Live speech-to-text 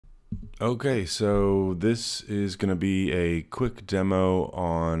Okay, so this is going to be a quick demo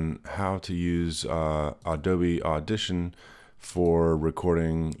on how to use Adobe Audition for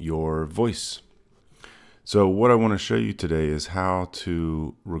recording your voice. So what I want to show you today is how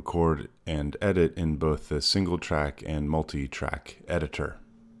to record and edit in both the single track and multi-track editor.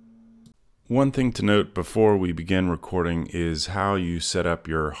 One thing to note before we begin recording is how you set up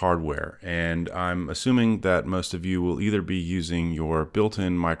your hardware, and I'm assuming that most of you will either be using your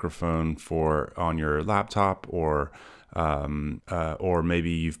built-in microphone on your laptop or maybe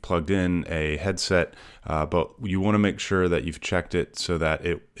you've plugged in a headset, but you want to make sure that you've checked it so that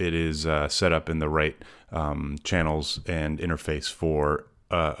it is set up in the right channels and interface for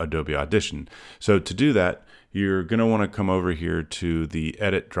Adobe Audition. So to do that, you're going to want to come over here to the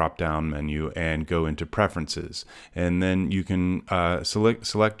Edit drop-down menu and go into Preferences. And then you can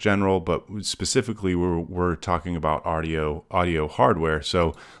select General, but specifically we're talking about audio hardware.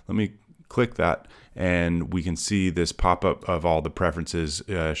 So let me click that, and we can see this pop-up of all the preferences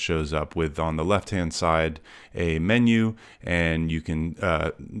shows up with, on the left-hand side, a menu, and you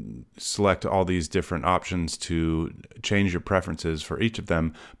can select all these different options to change your preferences for each of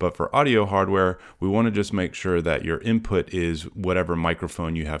them. But for audio hardware, we want to just make sure that your input is whatever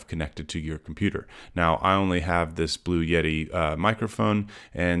microphone you have connected to your computer. Now, I only have this Blue Yeti microphone,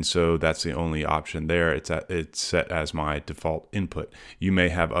 and so that's the only option there. It's set as my default input. You may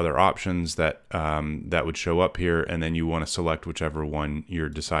have other options that that would show up here, and then you want to select whichever one you're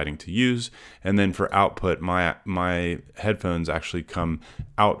deciding to use. And then for output, my headphones actually come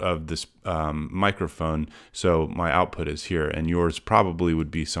out of this microphone, so my output is here, and yours probably would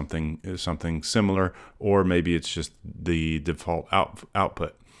be something similar, or maybe it's just the default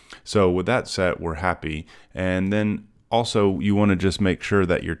output. So with that set, we're happy. And then also you want to just make sure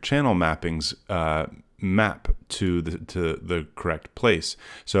that your channel mappings map to the correct place.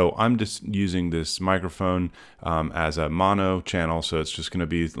 So I'm just using this microphone as a mono channel, so it's just going to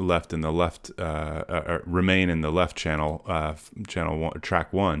be left in the left, remain in the left channel,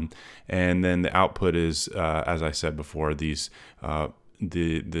 track 1, and then the output is, as I said before, these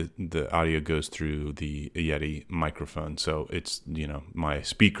the audio goes through the Yeti microphone. So it's, my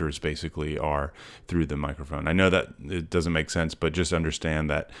speakers basically are through the microphone. I know that it doesn't make sense, but just understand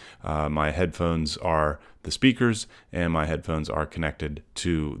that my headphones are the speakers and my headphones are connected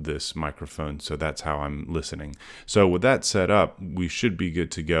to this microphone. So that's how I'm listening. So with that set up, we should be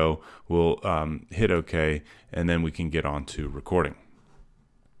good to go. We'll hit OK, and then we can get on to recording.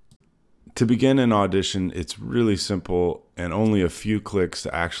 To begin an audition, it's really simple and only a few clicks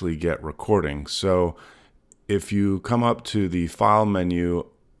to actually get recording. So if you come up to the File menu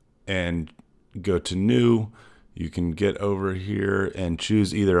and go to New, you can get over here and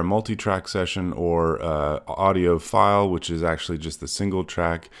choose either a multi-track session or audio file, which is actually just the single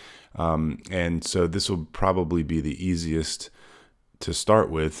track. And so this will probably be the easiest to start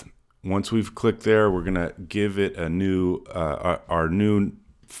with. Once we've clicked there, we're going to give it a new, our new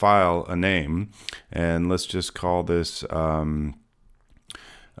file a name, and let's just call this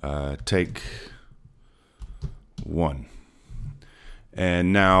take 1.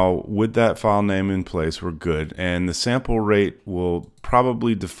 And now with that file name in place, we're good, and the sample rate will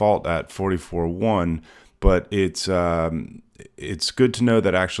probably default at 44.1, but it's good to know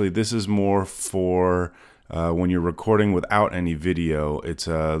that actually this is more for when you're recording without any video. It's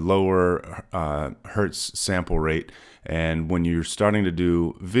a lower hertz sample rate, and when you're starting to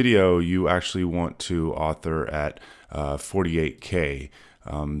do video, you actually want to author at 48K.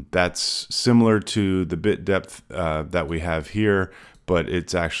 That's similar to the bit depth that we have here, but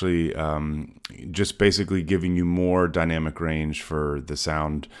it's actually just basically giving you more dynamic range for the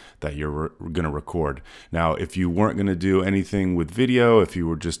sound that you're going to record. Now, if you weren't going to do anything with video, if you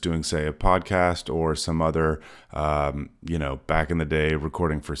were just doing, say, a podcast or some other, back in the day,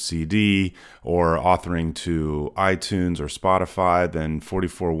 recording for CD or authoring to iTunes or Spotify, then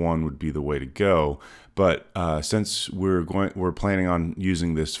 44.1 would be the way to go. But since we're planning on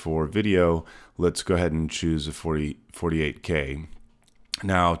using this for video, let's go ahead and choose a 48K.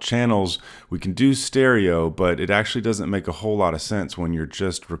 Now, channels, we can do stereo, but it actually doesn't make a whole lot of sense when you're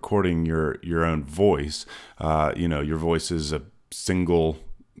just recording your own voice. Your voice is a single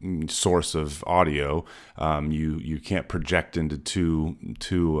source of audio. You can't project into two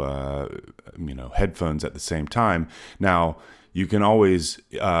headphones at the same time. Now, you can always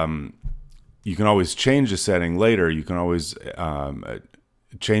change the setting later. You can always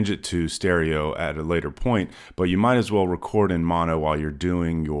change it to stereo at a later point, but you might as well record in mono while you're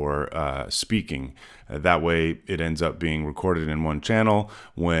doing your speaking. That way it ends up being recorded in one channel.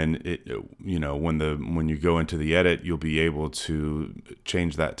 When when you go into the edit, you'll be able to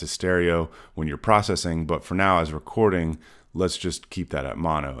change that to stereo when you're processing. But for now, as recording, let's just keep that at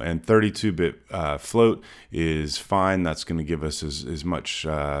mono. And 32-bit float is fine. That's going to give us as much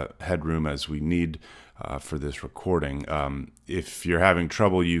headroom as we need for this recording. If you're having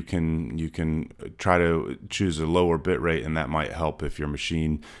trouble, you can try to choose a lower bit rate, and that might help if your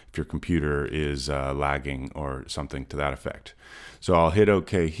computer is lagging or something to that effect. So I'll hit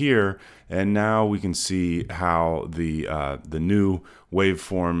OK here, and now we can see how the new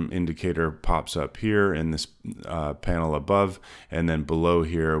waveform indicator pops up here in this panel above, and then below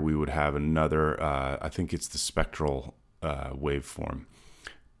here we would have another, I think it's the spectral waveform.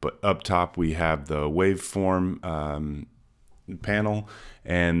 But up top we have the waveform panel,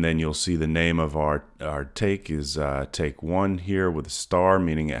 and then you'll see the name of our take is take 1 here with a star,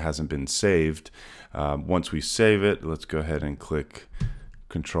 meaning it hasn't been saved. Once we save it, let's go ahead and click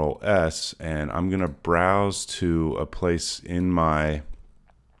Control S, and I'm gonna browse to a place in my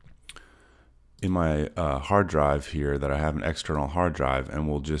hard drive here that I have an external hard drive, and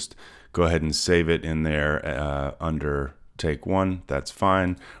we'll just go ahead and save it in there under take 1. That's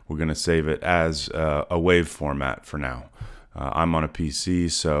fine. We're going to save it as a wave format for now. I'm on a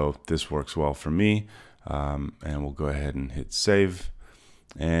PC, so this works well for me. And we'll go ahead and hit save.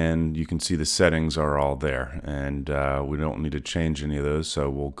 And you can see the settings are all there, and we don't need to change any of those,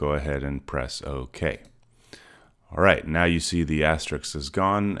 so we'll go ahead and press OK. All right, now you see the asterisk is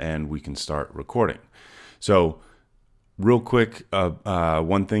gone, and we can start recording. So real quick,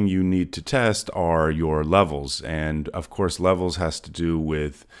 one thing you need to test are your levels, and of course levels has to do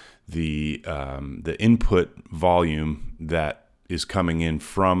with the input volume that is coming in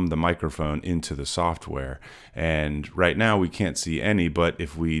from the microphone into the software. And right now we can't see any, but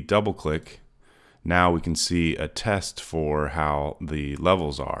if we double click, now we can see a test for how the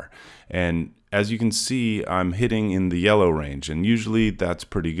levels are. And as you can see, I'm hitting in the yellow range, and usually that's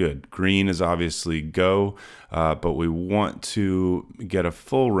pretty good. Green is obviously go, but we want to get a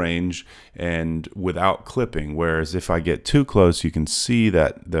full range and without clipping, whereas if I get too close, you can see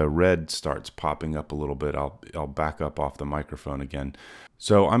that the red starts popping up a little bit. I'll back up off the microphone again.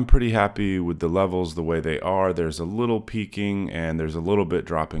 So I'm pretty happy with the levels the way they are. There's a little peaking and there's a little bit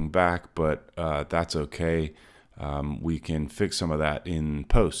dropping back, but that's okay. We can fix some of that in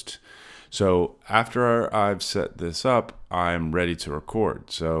post. So after I've set this up, I'm ready to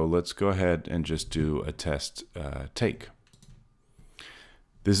record. So let's go ahead and just do a test take.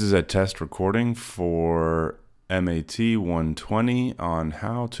 This is a test recording for MAT 120 on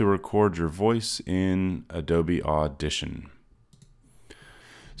how to record your voice in Adobe Audition.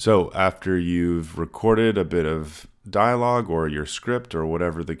 So after you've recorded a bit of dialogue or your script or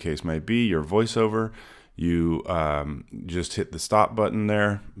whatever the case may be, your voiceover, you just hit the stop button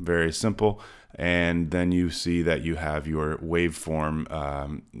there, very simple, and then you see that you have your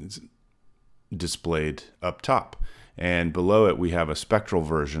waveform displayed up top. And below it we have a spectral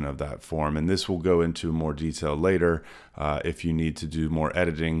version of that form, and this will go into more detail later if you need to do more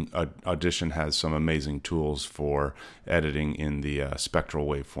editing. Audition has some amazing tools for editing in the spectral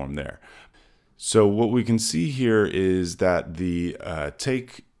waveform there. So what we can see here is that the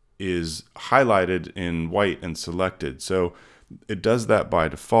take is highlighted in white and selected. So it does that by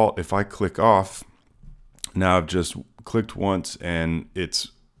default. If I click off, now I've just clicked once and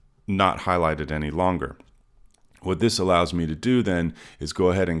it's not highlighted any longer. What this allows me to do then is go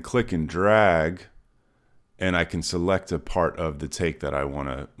ahead and click and drag, and I can select a part of the take that I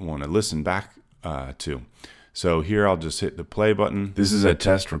want to listen back to. So here I'll just hit the play button. This is a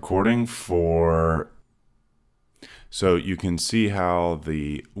test recording for, so you can see how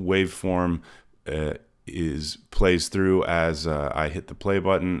the waveform plays through as I hit the play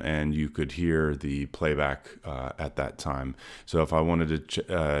button, and you could hear the playback at that time. So if I wanted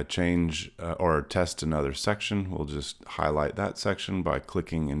to change or test another section, we'll just highlight that section by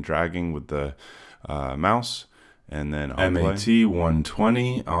clicking and dragging with the mouse, and then MAT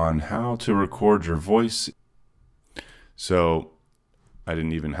 120 on how to record your voice. So I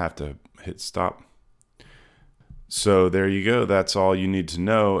didn't even have to hit stop. So there you go. That's all you need to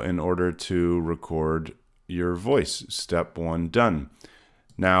know in order to record your voice. Step 1 done.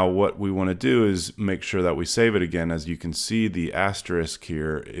 Now what we want to do is make sure that we save it again. As you can see, the asterisk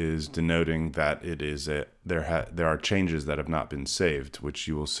here is denoting that it is there are changes that have not been saved, which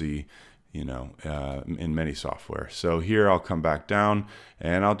you will see in many software. So here I'll come back down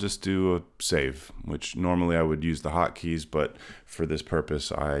and I'll just do a save, which normally I would use the hotkeys, but for this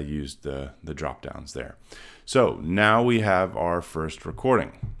purpose I used the drop downs there. So now we have our first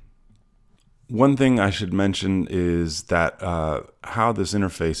recording. One thing I should mention is that how this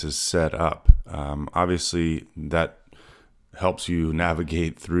interface is set up. Obviously that helps you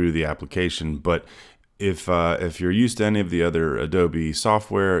navigate through the application, but if you're used to any of the other Adobe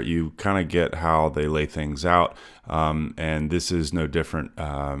software, you kind of get how they lay things out, and this is no different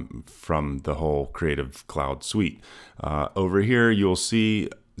from the whole Creative Cloud suite. Over here you'll see,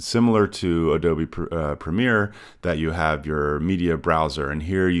 similar to Adobe Premiere, that you have your media browser, and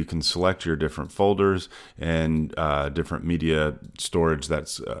here you can select your different folders and different media storage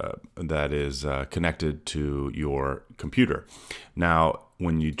that is connected to your computer. Now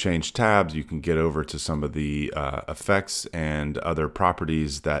when you change tabs, you can get over to some of the effects and other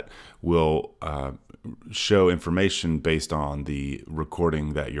properties that will show information based on the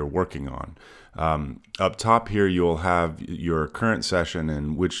recording that you're working on. Up top here, you'll have your current session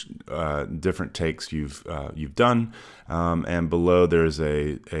and which different takes you've done, and below there's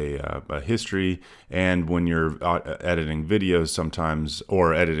a history. And when you're editing videos, sometimes,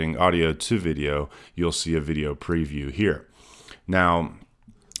 or editing audio to video, you'll see a video preview here. Now,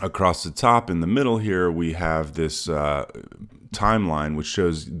 across the top in the middle here, we have this timeline which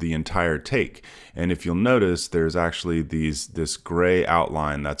shows the entire take, and if you'll notice, there's actually this gray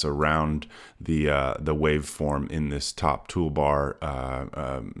outline that's around the waveform in this top toolbar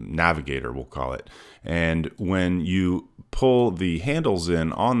navigator, we'll call it. And when you pull the handles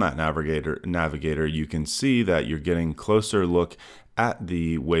in on that navigator, you can see that you're getting closer look at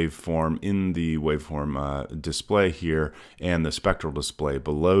the waveform in the waveform display here and the spectral display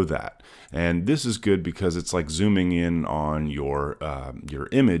below that. And this is good because it's like zooming in on your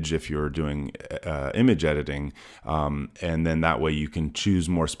image if you're doing image editing, and then that way you can choose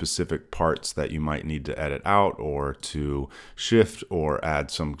more specific parts that you might need to edit out or to shift or add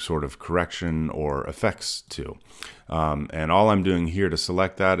some sort of correction or effects to. And all I'm doing here to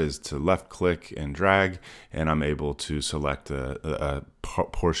select that is to left click and drag, and I'm able to select a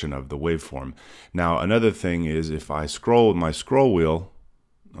portion of the waveform. Now another thing is, if I scroll with my scroll wheel,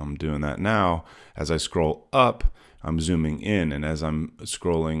 I'm doing that now, as I scroll up I'm zooming in, and as I'm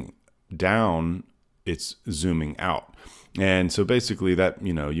scrolling down it's zooming out. And so basically that,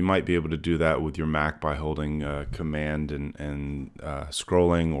 you might be able to do that with your Mac by holding command and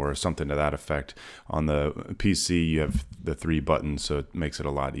scrolling or something to that effect. On the PC you have the 3 buttons, so it makes it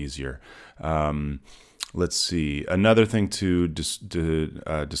a lot easier. Let's see, another thing to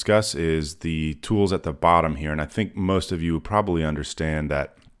discuss is the tools at the bottom here, and I think most of you probably understand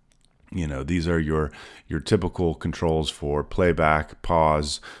that these are your typical controls for playback,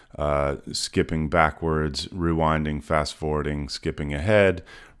 pause, skipping backwards, rewinding, fast forwarding, skipping ahead,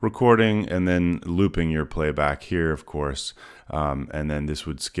 recording, and then looping your playback here, of course. And then this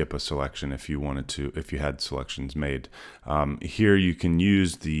would skip a selection if you wanted to, if you had selections made. Here you can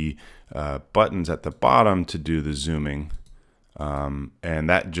use the buttons at the bottom to do the zooming. And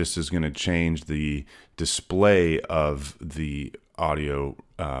that just is going to change the display of the audio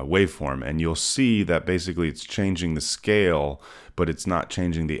waveform, and you'll see that basically it's changing the scale, but it's not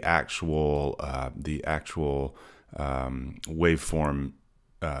changing the actual waveform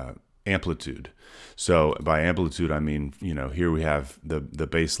amplitude. So by amplitude I mean, here we have the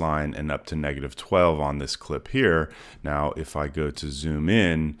baseline and up to -12 on this clip here. Now if I go to zoom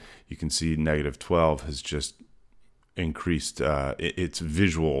in, you can see -12 has just increased its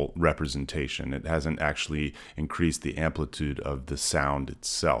visual representation. It hasn't actually increased the amplitude of the sound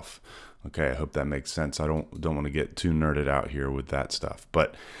itself. Okay, I hope that makes sense. I don't want to get too nerded out here with that stuff,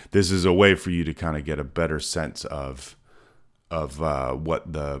 but this is a way for you to kind of get a better sense of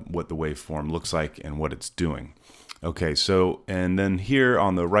what the waveform looks like and what it's doing. Okay, so and then here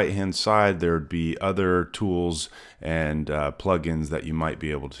on the right hand side there would be other tools and plugins that you might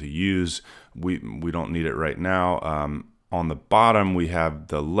be able to use. We don't need it right now. On the bottom we have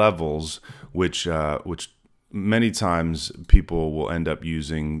the levels, which many times people will end up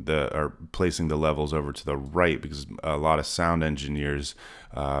using or placing the levels over to the right, because a lot of sound engineers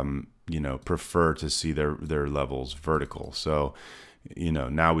prefer to see their levels vertical. So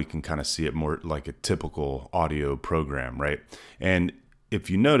now we can kind of see it more like a typical audio program, right? And if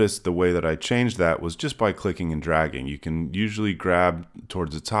you notice, the way that I changed that was just by clicking and dragging. You can usually grab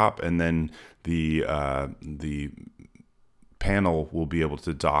towards the top, and then the panel will be able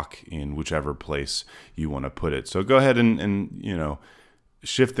to dock in whichever place you want to put it. So go ahead and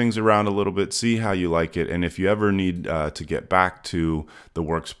shift things around a little bit, see how you like it. And if you ever need to get back to the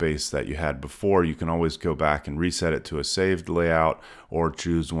workspace that you had before, you can always go back and reset it to a saved layout, or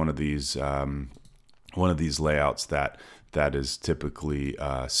choose one of these layouts that is typically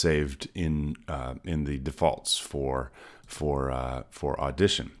saved in the defaults for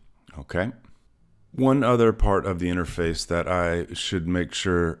Audition. Okay. One other part of the interface that I should make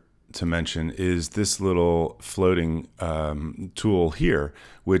sure to mention is this little floating tool here,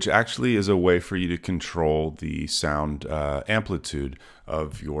 which actually is a way for you to control the sound amplitude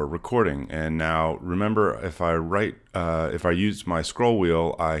of your recording. And now remember, if I use my scroll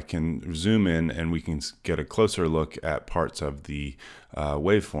wheel, I can zoom in and we can get a closer look at parts of the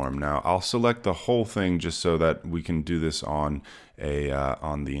waveform. Now I'll select the whole thing just so that we can do this on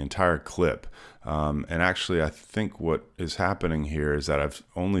the entire clip. And actually, I think what is happening here is that I've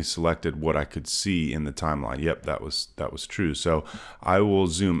only selected what I could see in the timeline. Yep, that was true. So I will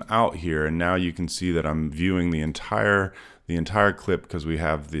zoom out here, and now you can see that I'm viewing the entire clip, because we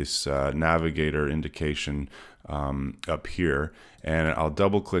have this navigator indication up here. And I'll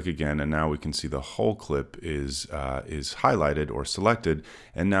double click again, and now we can see the whole clip is highlighted or selected.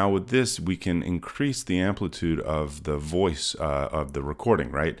 And now with this, we can increase the amplitude of the voice of the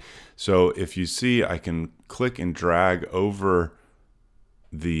recording, right? So if you see, I can click and drag over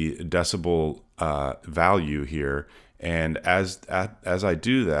the decibel value here, and as I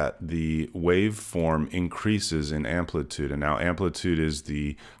do that, the waveform increases in amplitude. And now amplitude is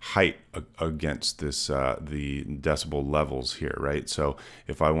the height against this the decibel levels here, right? So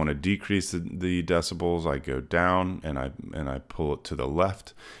if I want to decrease the decibels, I go down and I pull it to the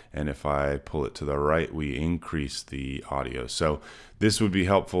left, and if I pull it to the right, we increase the audio. So this would be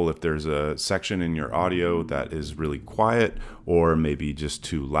helpful if there's a section in your audio that is really quiet or maybe just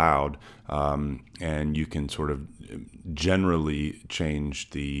too loud, and you can sort of generally change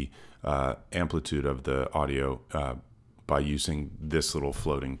the amplitude of the audio by using this little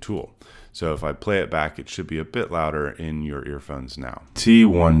floating tool. So if I play it back, it should be a bit louder in your earphones now.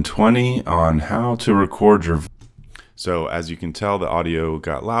 T120 on how to record your voice. So as you can tell, the audio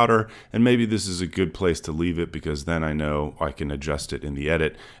got louder, and maybe this is a good place to leave it, because then I know I can adjust it in the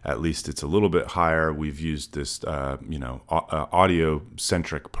edit. At least it's a little bit higher. We've used this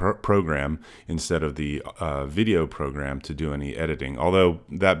audio-centric program instead of the video program to do any editing. Although,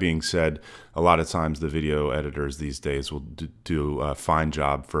 that being said, a lot of times the video editors these days will do a fine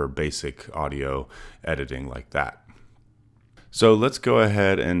job for basic audio editing like that. So let's go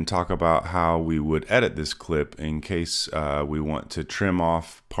ahead and talk about how we would edit this clip in case we want to trim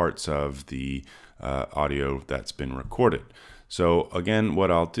off parts of the audio that's been recorded. So again,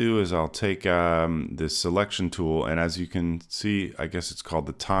 what I'll do is I'll take this selection tool, and as you can see, I guess it's called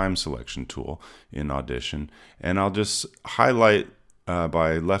the time selection tool in Audition, and I'll just highlight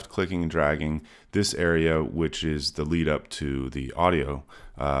by left clicking and dragging this area, which is the lead up to the audio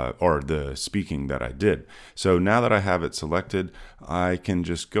or the speaking that I did. So now that I have it selected, I can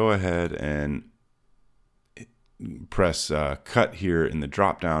just go ahead and press cut here in the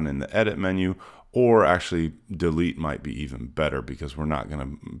drop down in the edit menu, or actually delete might be even better, because we're not going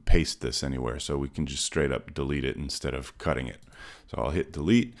to paste this anywhere, so we can just straight up delete it instead of cutting it. So I'll hit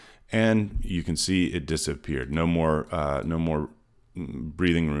delete, and you can see it disappeared. No more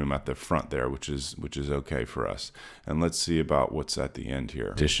breathing room at the front there, which is okay for us. And let's see about what's at the end here.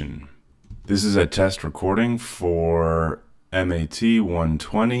 Audition. This is a test recording for MAT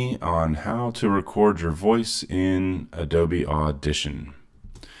 120 on how to record your voice in Adobe Audition.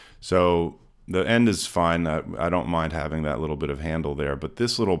 So the end is fine. I don't mind having that little bit of handle there, but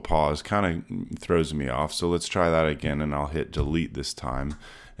this little pause kind of throws me off. So let's try that again, and I'll hit delete this time,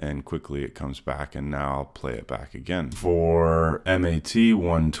 and quickly it comes back, and now I'll play it back again for MAT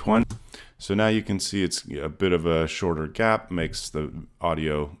 120. So now you can see it's a bit of a shorter gap, makes the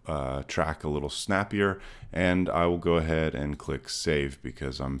audio track a little snappier, and I will go ahead and click save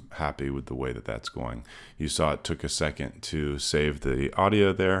because I'm happy with the way that that's going. You saw it took a second to save the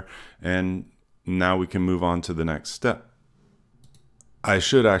audio there, and now we can move on to the next step. I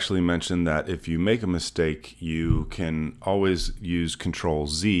should actually mention that if you make a mistake, you can always use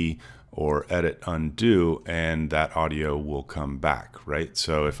Control-Z or Edit Undo, and that audio will come back, right?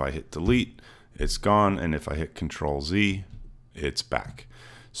 So if I hit delete, it's gone, and if I hit Control-Z, it's back.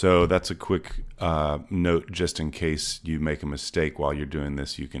 So that's a quick note, just in case you make a mistake while you're doing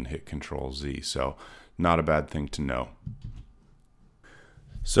this, you can hit Control-Z. So not a bad thing to know.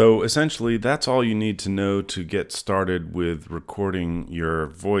 So essentially, that's all you need to know to get started with recording your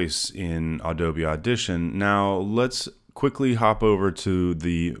voice in Adobe Audition. Now let's quickly hop over to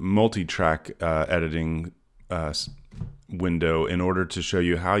the multi-track editing window in order to show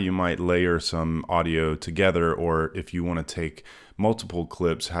you how you might layer some audio together, or if you want to take multiple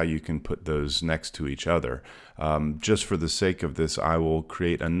clips, how you can put those next to each other. Just for the sake of this, I will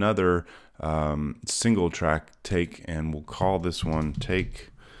create another single track take, and we'll call this one take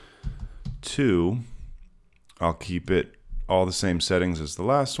 2. I'll keep it all the same settings as the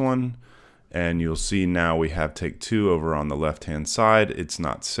last one, and you'll see now we have take 2 over on the left hand side. It's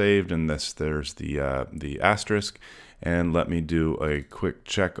not saved unless there's the asterisk. And let me do a quick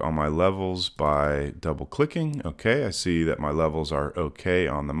check on my levels by double clicking. Okay, I see that my levels are okay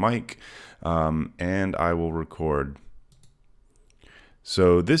on the mic, and I will record.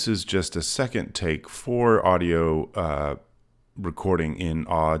 So this is just a second take for audio recording in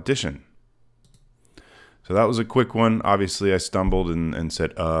Audition. So that was a quick one. Obviously I stumbled and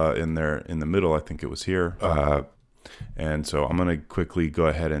said in there in the middle. I think it was here. And so I'm gonna quickly go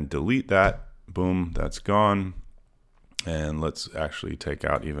ahead and delete that. Boom, that's gone. And let's actually take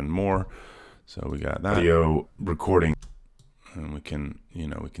out even more. So we got that audio recording, and we can,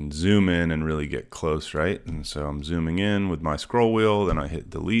 we can zoom in and really get close, right? And so I'm zooming in with my scroll wheel, then I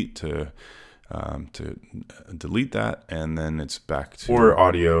hit delete to delete that, and then it's back to for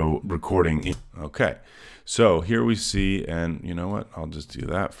audio recording. Okay, so here we see, and you know what? I'll just do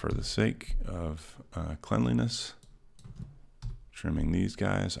that for the sake of cleanliness. Trimming these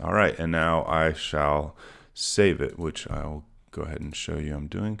guys. All right, and now I shall save it, which I'll go ahead and show you I'm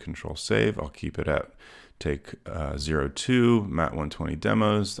doing. Control save. I'll keep it at take 02, Matt 120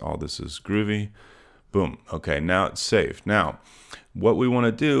 demos. All this is groovy. Boom. Okay, now it's saved. Now, what we want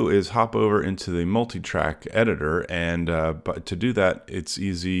to do is hop over into the multi-track editor, and but to do that, it's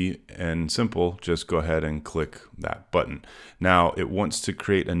easy and simple. Just go ahead and click that button. Now it wants to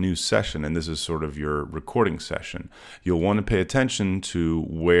create a new session, and this is sort of your recording session. You'll want to pay attention to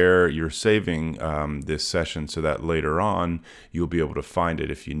where you're saving this session, so that later on you'll be able to find it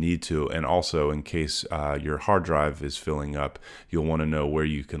if you need to, and also in case your hard drive is filling up, you'll want to know where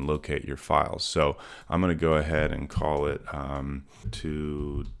you can locate your files. So I'm going to go ahead and call it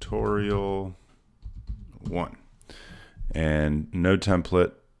tutorial 1, and no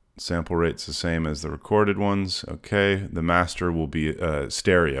template. Sample rate's the same as the recorded ones. Okay, the master will be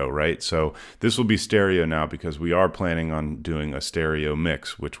stereo, right? So this will be stereo now because we are planning on doing a stereo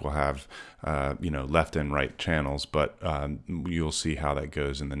mix, which will have left and right channels, but you'll see how that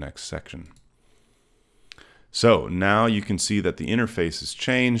goes in the next section. So now you can see that the interface has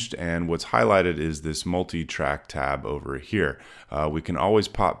changed, and what's highlighted is this multi-track tab over here. We can always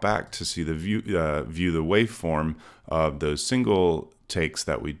pop back to see the view the waveform of those single takes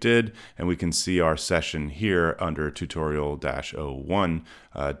that we did, and we can see our session here under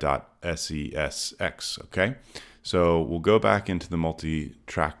tutorial-01.sesx. Okay, so we'll go back into the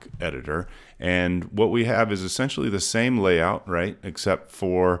multi-track editor, and what we have is essentially the same layout, right? Except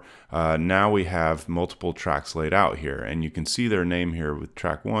for now we have multiple tracks laid out here, and you can see their name here with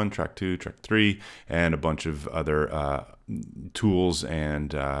track 1, track 2, track 3, and a bunch of other tools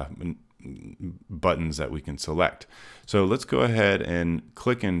and buttons that we can select. So let's go ahead and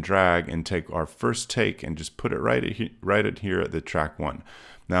click and drag and take our first take and just put it right here at the track 1.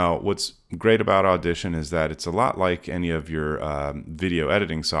 Now, what's great about Audition is that it's a lot like any of your video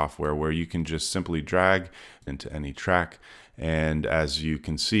editing software, where you can just simply drag into any track. And as you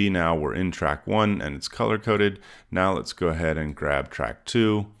can see now, we're in track 1 and it's color coded. Now let's go ahead and grab track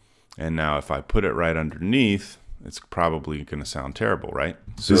 2. And now if I put it right underneath, it's probably going to sound terrible, right?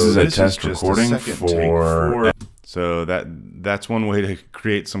 So this is a test recording for... So that's one way to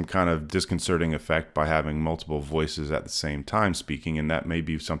create some kind of disconcerting effect by having multiple voices at the same time speaking, and that may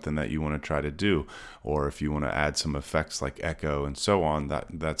be something that you want to try to do. Or if you want to add some effects like echo and so on,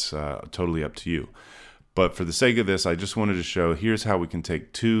 that's totally up to you. But for the sake of this, I just wanted to show here's how we can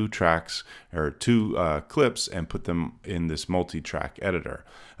take 2 tracks or 2 clips and put them in this multi-track editor.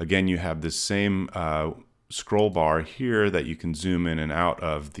 Again, you have this same scroll bar here that you can zoom in and out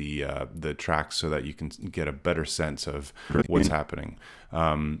of the tracks so that you can get a better sense of what's happening.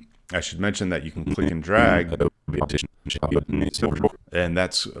 I should mention that you can click and drag, and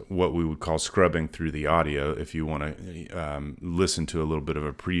that's what we would call scrubbing through the audio if you want to listen to a little bit of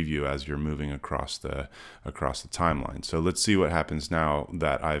a preview as you're moving across the timeline. So let's see what happens now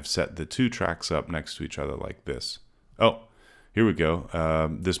that I've set the 2 tracks up next to each other like this. Oh, here we go.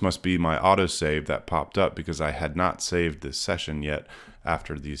 This must be my autosave that popped up because I had not saved this session yet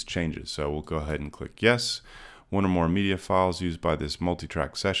after these changes. So we'll go ahead and click yes. One or more media files used by this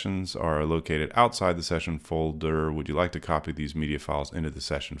multi-track sessions are located outside the session folder. Would you like to copy these media files into the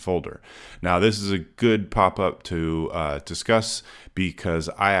session folder? Now, this is a good pop-up to discuss, because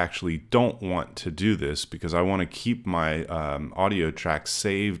I actually don't want to do this, because I want to keep my audio track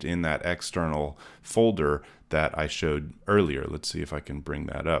saved in that external folder that I showed earlier. Let's see if I can bring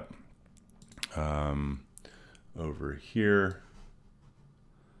that up. Over here.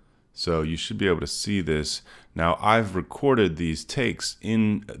 So you should be able to see this. Now, I've recorded these takes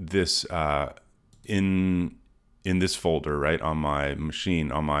in this in this folder, right, on my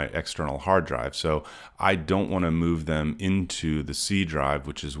machine, on my external hard drive. So I don't want to move them into the C drive,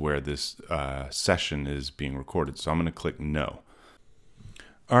 which is where this session is being recorded. So I'm going to click no.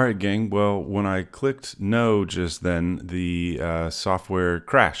 All right, gang. Well, when I clicked no just then, the software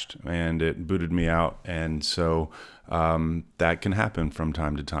crashed and it booted me out. And so that can happen from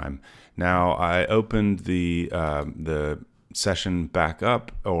time to time. Now, I opened the session back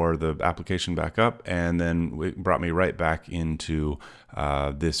up, or the application back up, and then it brought me right back into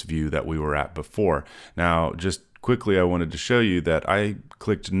this view that we were at before. Now, just quickly, I wanted to show you that I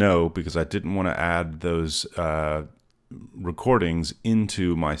clicked no because I didn't want to add those recordings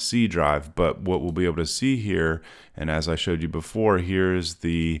into my C drive. But what we'll be able to see here, and as I showed you before, here's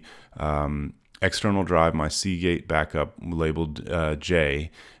the external drive, my Seagate backup labeled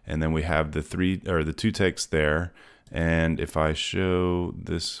J, and then we have the two takes there. And if I show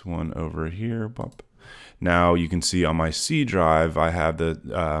this one over here, bump, now you can see on my C drive I have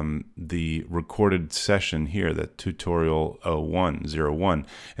the recorded session here, the tutorial 01,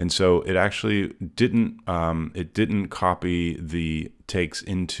 and so it actually didn't copy the takes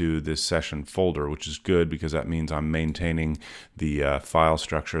into this session folder, which is good, because that means I'm maintaining the file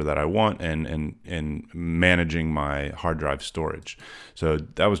structure that I want and managing my hard drive storage. So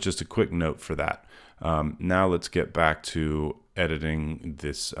that was just a quick note for that. Now let's get back to editing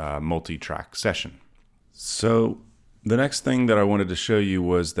this multi-track session. So the next thing that I wanted to show you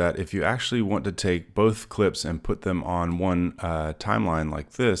was that if you actually want to take both clips and put them on one timeline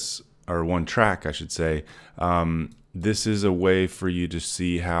like this, or one track, I should say, this is a way for you to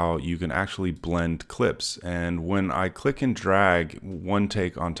see how you can actually blend clips. And when I click and drag one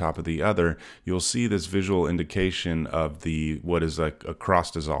take on top of the other, you'll see this visual indication of what is like a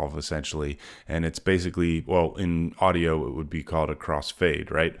cross dissolve, essentially. And it's basically, well, in audio it would be called a cross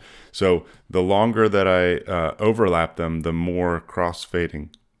fade, right? So the longer that I overlap them, the more cross fading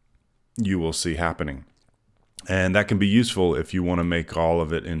you will see happening. And that can be useful if you want to make all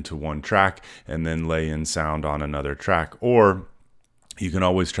of it into one track and then lay in sound on another track. Or you can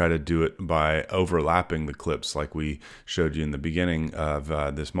always try to do it by overlapping the clips like we showed you in the beginning of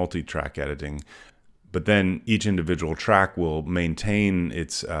this multi-track editing. But then each individual track will maintain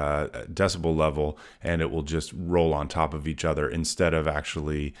its decibel level, and it will just roll on top of each other instead of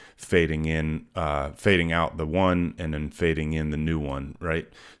actually fading out the one and then fading in the new one, right?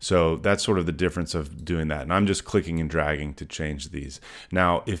 So that's sort of the difference of doing that. And I'm just clicking and dragging to change these.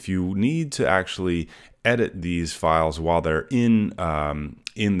 Now, if you need to actually edit these files while they're in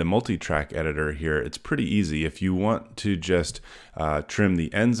the multi-track editor here, it's pretty easy. If you want to just trim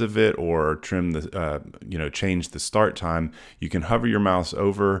the ends of it, or trim the change the start time, you can hover your mouse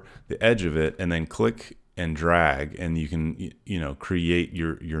over the edge of it and then click and drag, and you can create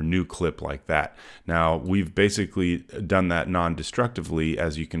your new clip like that. Now, we've basically done that non-destructively,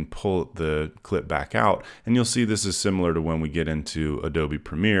 as you can pull the clip back out, and you'll see this is similar to when we get into Adobe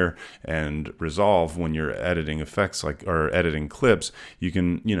Premiere and Resolve. When you're editing effects or editing clips, you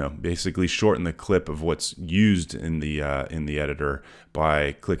can basically shorten the clip of what's used in the editor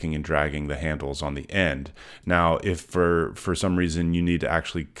by clicking and dragging the handles on the end. Now, if for some reason you need to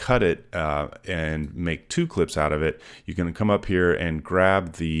actually cut it and make two clips out of it, you can come up here and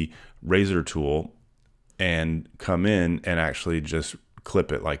grab the razor tool and come in and actually just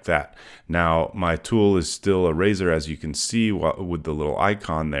clip it like that. Now, my tool is still a razor, as you can see with the little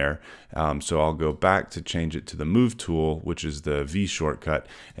icon there. So I'll go back to change it to the move tool, which is the V shortcut.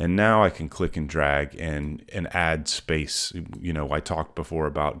 And now I can click and drag and add space. I talked before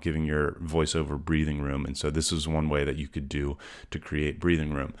about giving your voiceover breathing room. And so this is one way that you could do to create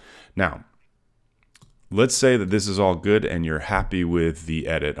breathing room. Now, let's say that this is all good and you're happy with the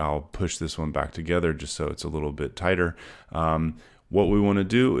edit. I'll push this one back together just so it's a little bit tighter. What we want to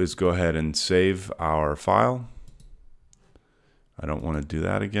do is go ahead and save our file. I don't want to do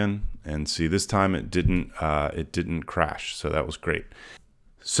that again. And see, this time it didn't crash, so that was great.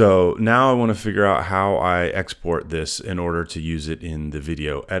 So now I want to figure out how I export this in order to use it in the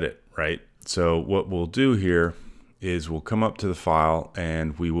video edit, right? So what we'll do here is we'll come up to the file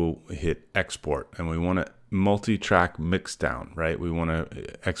and we will hit export, and we want to multi-track mixdown, right? We want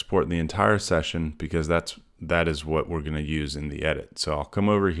to export the entire session because that is what we're going to use in the edit. So I'll come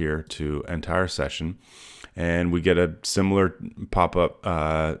over here to entire session, and we get a similar pop-up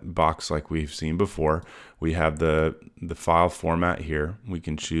box like we've seen before. We have the file format here. We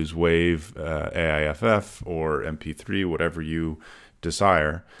can choose WAV, AIFF, or MP3, whatever you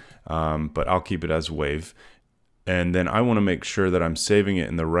desire, but I'll keep it as WAV. And then I want to make sure that I'm saving it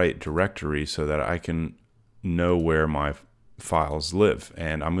in the right directory so that I can know where my files live.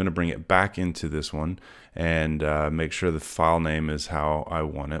 And I'm going to bring it back into this one and make sure the file name is how I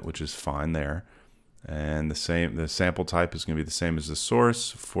want it, which is fine there. And the sample type is going to be the same as the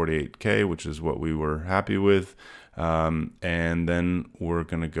source, 48K, which is what we were happy with. And then we're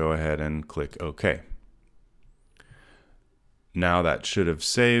going to go ahead and click OK. Now that should have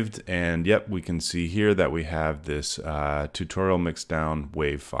saved, and yep, we can see here that we have this tutorial mixdown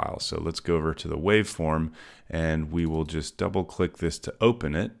WAV file. So let's go over to the waveform, and we will just double click this to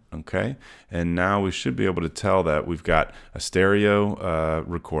open it. Okay, and now we should be able to tell that we've got a stereo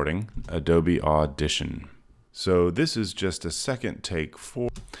recording, Adobe Audition. So this is just a second take 4,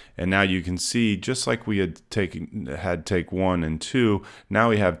 and now you can see, just like we had take 1 and 2, now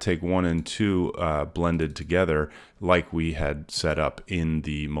we have take 1 and 2 blended together like we had set up in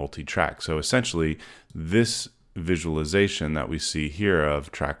the multi-track. So essentially, this visualization that we see here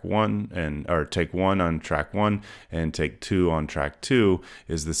of track 1 or take 1 on track 1 and take 2 on track 2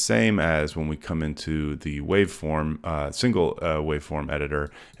 is the same as when we come into the waveform single waveform editor,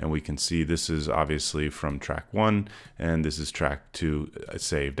 and we can see this is obviously from track 1 and this is track 2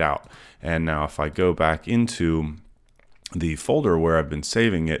 saved out. And now if I go back into the folder where I've been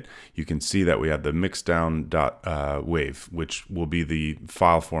saving it, you can see that we have the mixdown.wave, which will be the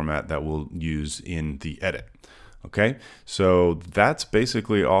file format that we'll use in the edit. Okay, so that's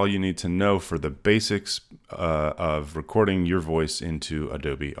basically all you need to know for the basics of recording your voice into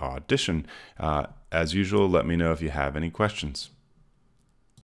Adobe Audition. As usual, let me know if you have any questions.